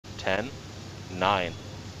10, 9,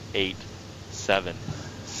 8, 7,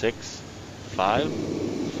 6, 5,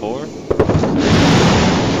 4, 3, 2, 1,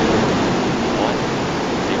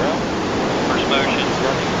 0. First motion.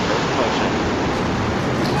 First motion.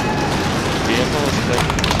 Vehicle is clear.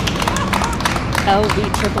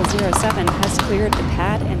 LV0007 has cleared the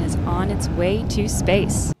pad and is on its way to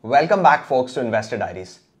space. Welcome back, folks, to Investor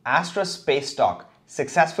Diaries. Astra Space stock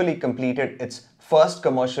successfully completed its first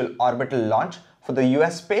commercial orbital launch for the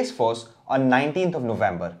US Space Force on 19th of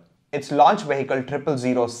November. Its launch vehicle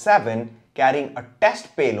 0007, carrying a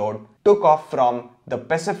test payload, took off from the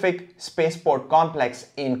Pacific Spaceport Complex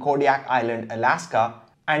in Kodiak Island, Alaska,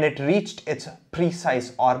 and it reached its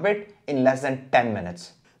precise orbit in less than 10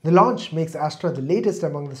 minutes. The launch makes Astra the latest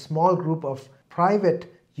among the small group of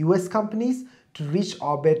private US companies to reach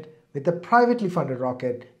orbit with a privately funded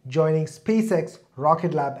rocket, joining SpaceX,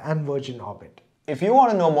 Rocketlabs, and Virgin Orbit. If you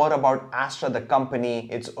want to know more about Astra, the company,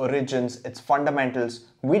 its origins, its fundamentals,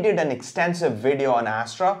 we did an extensive video on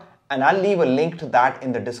Astra, and I'll leave a link to that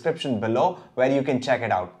in the description below where you can check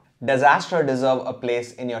it out. Does Astra deserve a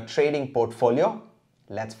place in your trading portfolio?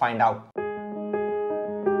 Let's find out.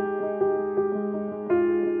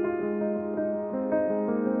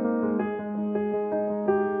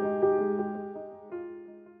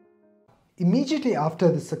 Immediately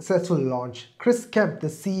after the successful launch, Chris Kemp, the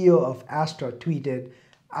CEO of Astra, tweeted,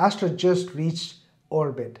 "Astra just reached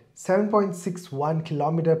orbit, 7.61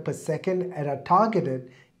 km per second at a targeted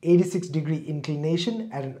 86-degree inclination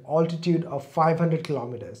at an altitude of 500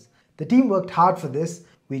 kilometers. The team worked hard for this.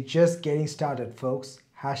 We're just getting started, folks.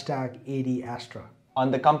 #AD Astra." On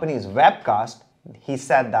the company's webcast, he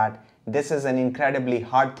said that this is an incredibly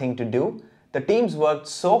hard thing to do. The teams worked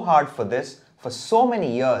so hard for this for so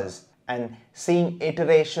many years, and seeing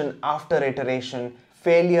iteration after iteration,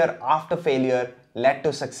 failure after failure led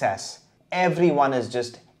to success. Everyone is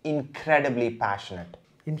just incredibly passionate.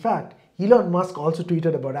 In fact, Elon Musk also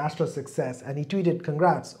tweeted about Astra's success, and he tweeted,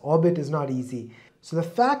 "Congrats, orbit is not easy." So the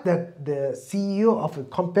fact that the CEO of a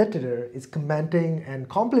competitor is commenting and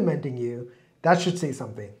complimenting you, that should say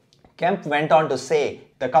something. Kemp went on to say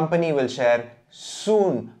the company will share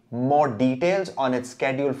soon more details on its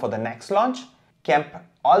schedule for the next launch. Kemp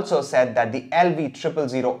also said that the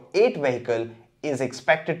LV0008 vehicle is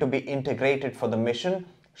expected to be integrated for the mission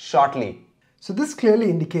shortly. So this clearly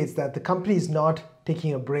indicates that the company is not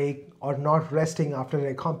taking a break or not resting after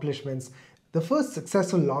their accomplishments. The first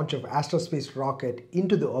successful launch of Astra Space rocket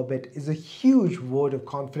into the orbit is a huge vote of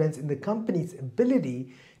confidence in the company's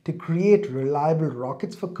ability to create reliable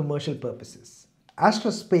rockets for commercial purposes.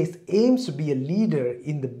 Astra Space aims to be a leader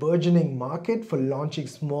in the burgeoning market for launching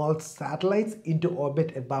small satellites into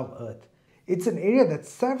orbit above Earth. It's an area that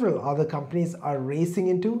several other companies are racing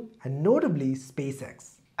into, and notably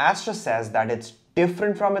SpaceX. Astra says that it's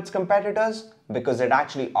different from its competitors because it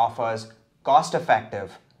actually offers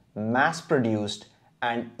cost-effective, mass-produced,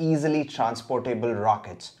 and easily transportable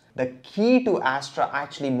rockets. The key to Astra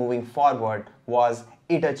actually moving forward was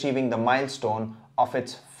it achieving the milestone of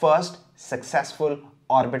its first successful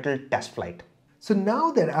orbital test flight. So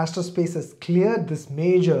now that Astra Space has cleared this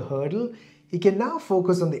major hurdle, it can now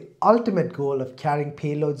focus on the ultimate goal of carrying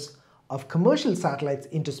payloads of commercial satellites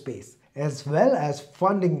into space, as well as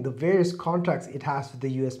funding the various contracts it has with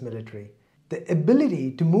the US military. The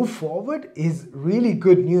ability to move forward is really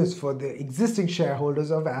good news for the existing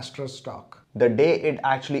shareholders of Astra stock. The day it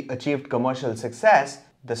actually achieved commercial success,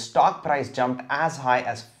 the stock price jumped as high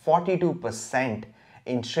as 42%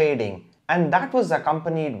 in trading, and that was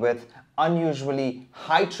accompanied with unusually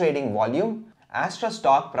high trading volume. Astra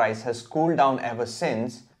stock price has cooled down ever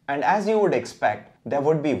since, and as you would expect, there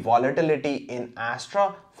would be volatility in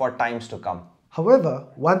Astra for times to come. However,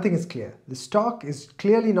 one thing is clear, the stock is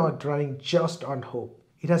clearly not running just on hope.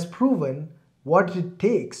 It has proven what it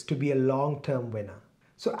takes to be a long-term winner.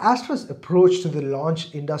 So Astra's approach to the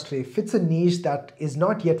launch industry fits a niche that is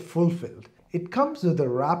not yet fulfilled. It comes with a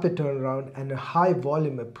rapid turnaround and a high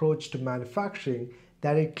volume approach to manufacturing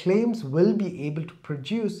that it claims will be able to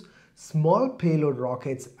produce small payload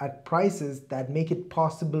rockets at prices that make it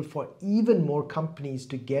possible for even more companies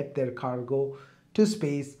to get their cargo to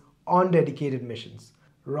space on dedicated missions,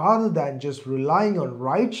 rather than just relying on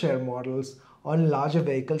rideshare models on larger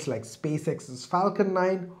vehicles like SpaceX's Falcon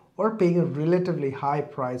 9 or paying a relatively high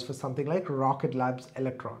price for something like Rocketlabs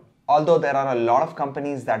Electron. Although there are a lot of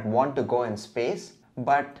companies that want to go in space,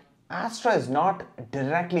 but Astra is not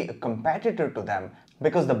directly a competitor to them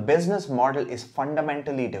because the business model is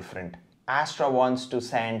fundamentally different. Astra wants to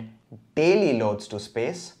send daily loads to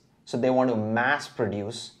space, so they want to mass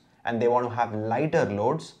produce and they want to have lighter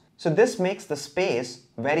loads. So this makes the space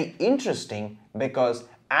very interesting because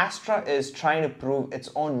Astra is trying to prove its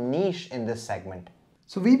own niche in this segment.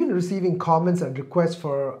 So we've been receiving comments and requests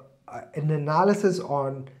for an analysis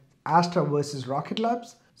on Astra versus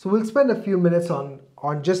Rocketlabs. So we'll spend a few minutes on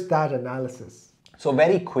just that analysis. So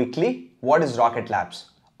very quickly, what is Rocketlabs?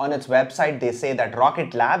 On its website, they say that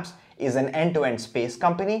Rocketlabs is an end-to-end space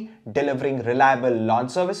company delivering reliable launch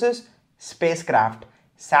services, spacecraft,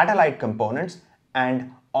 satellite components, and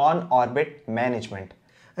on-orbit management.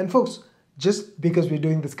 And folks, just because we're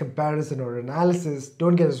doing this comparison or analysis,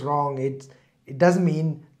 don't get us wrong, it doesn't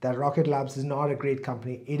mean that Rocketlabs is not a great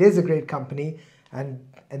company. It is a great company, and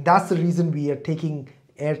that's the reason we are taking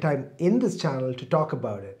airtime in this channel to talk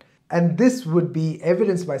about it. And this would be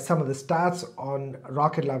evidenced by some of the stats on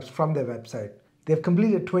Rocketlabs from their website. They've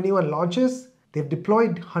completed 21 launches, they've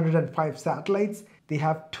deployed 105 satellites, they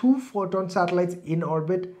have 2 Photon satellites in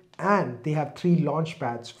orbit, and they have 3 launch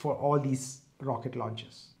pads for all these rocket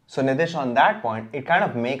launches. So Nidish, on that point, it kind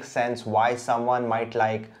of makes sense why someone might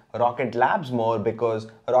like Rocketlabs more, because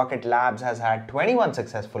Rocketlabs has had 21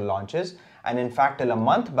 successful launches, and in fact till a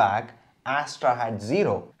month back, Astra had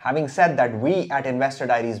 0. Having said that, we at Investor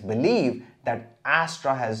Diaries believe that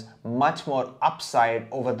Astra has much more upside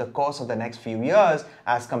over the course of the next few years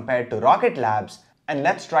as compared to Rocketlabs, and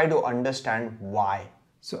let's try to understand why.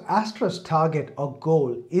 So Astra's target or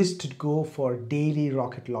goal is to go for daily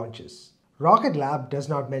rocket launches. Rocket Lab does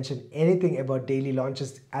not mention anything about daily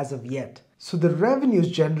launches as of yet. So the revenues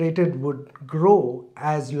generated would grow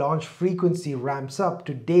as launch frequency ramps up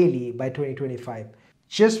to daily by 2025.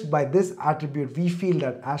 Just by this attribute, we feel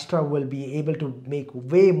that Astra will be able to make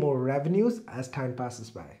way more revenues as time passes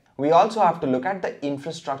by. We also have to look at the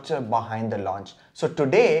infrastructure behind the launch. So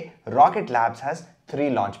today, Rocketlabs has 3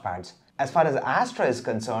 launch pads. As far as Astra is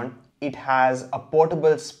concerned, it has a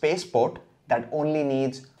portable spaceport that only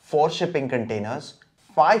needs 4 shipping containers,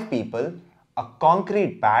 5 people, a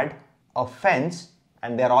concrete pad, a fence,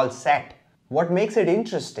 and they're all set. What makes it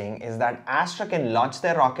interesting is that Astra can launch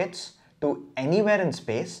their rockets to anywhere in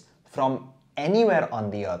space from anywhere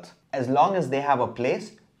on the Earth, as long as they have a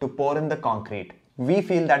place to pour in the concrete. We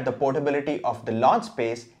feel that the portability of the launch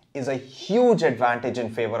space is a huge advantage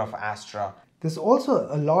in favor of Astra. There's also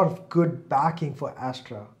a lot of good backing for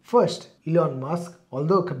Astra. First, Elon Musk,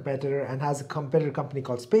 although a competitor and has a competitor company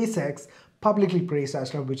called SpaceX, publicly praised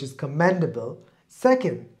Astra, which is commendable.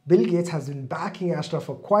 Second, Bill Gates has been backing Astra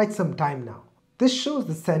for quite some time now. This shows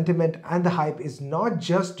the sentiment and the hype is not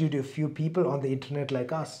just due to a few people on the internet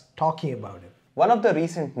like us talking about it. One of the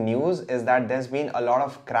recent news is that there's been a lot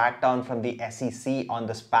of crackdown from the SEC on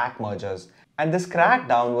the SPAC mergers. And this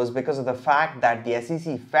crackdown was because of the fact that the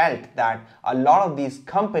SEC felt that a lot of these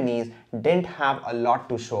companies didn't have a lot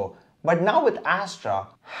to show. But now with Astra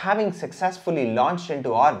having successfully launched into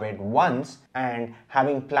orbit once and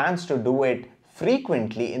having plans to do it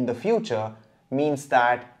frequently in the future means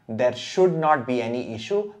that there should not be any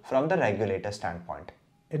issue from the regulator standpoint.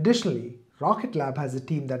 Additionally, Rocket Lab has a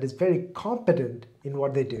team that is very competent in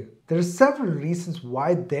what they do. There are several reasons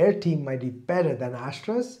why their team might be better than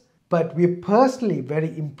Astra's, but we're personally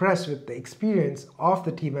very impressed with the experience of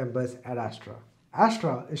the team members at Astra.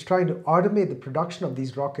 Astra is trying to automate the production of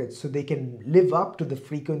these rockets so they can live up to the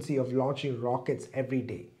frequency of launching rockets every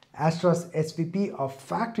day. Astra's SVP of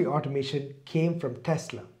factory automation came from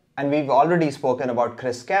Tesla. And we've already spoken about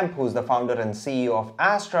Chris Kemp, who's the founder and CEO of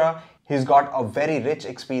Astra. He's got a very rich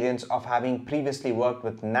experience of having previously worked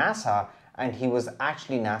with NASA, and he was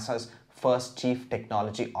actually NASA's first chief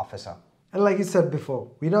technology officer. And like you said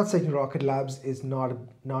before, we're not saying Rocket Labs is not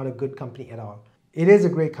a good company at all. It is a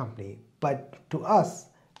great company, but to us,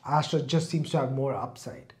 Astra just seems to have more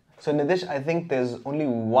upside. So Nidish, I think there's only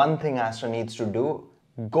one thing Astra needs to do: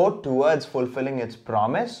 go towards fulfilling its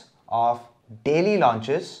promise of daily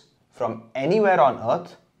launches from anywhere on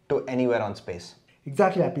Earth to anywhere on space.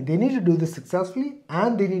 Exactly, Happy. They need to do this successfully,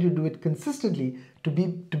 and they need to do it consistently to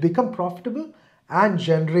become profitable and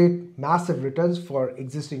generate massive returns for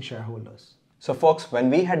existing shareholders. So folks, when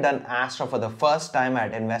we had done Astra for the first time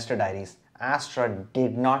at Investor Diaries, Astra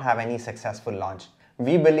did not have any successful launch.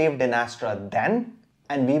 We believed in Astra then,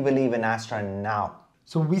 and we believe in Astra now.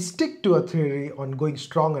 So we stick to a theory on going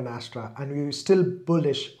strong on Astra, and we're still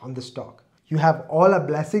bullish on the stock. You have all our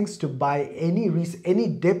blessings to buy any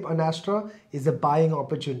dip on Astra is a buying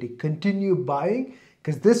opportunity. Continue buying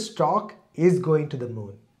because this stock is going to the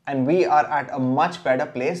moon. And we are at a much better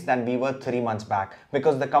place than we were 3 months back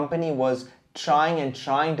because the company was trying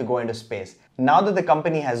to go into space. Now that the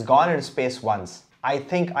company has gone into space once, I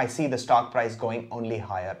think I see the stock price going only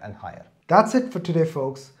higher and higher. That's it for today,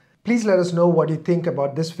 folks. Please let us know what you think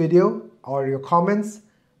about this video or your comments.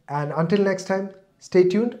 And until next time, stay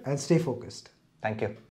tuned and stay focused. Thank you.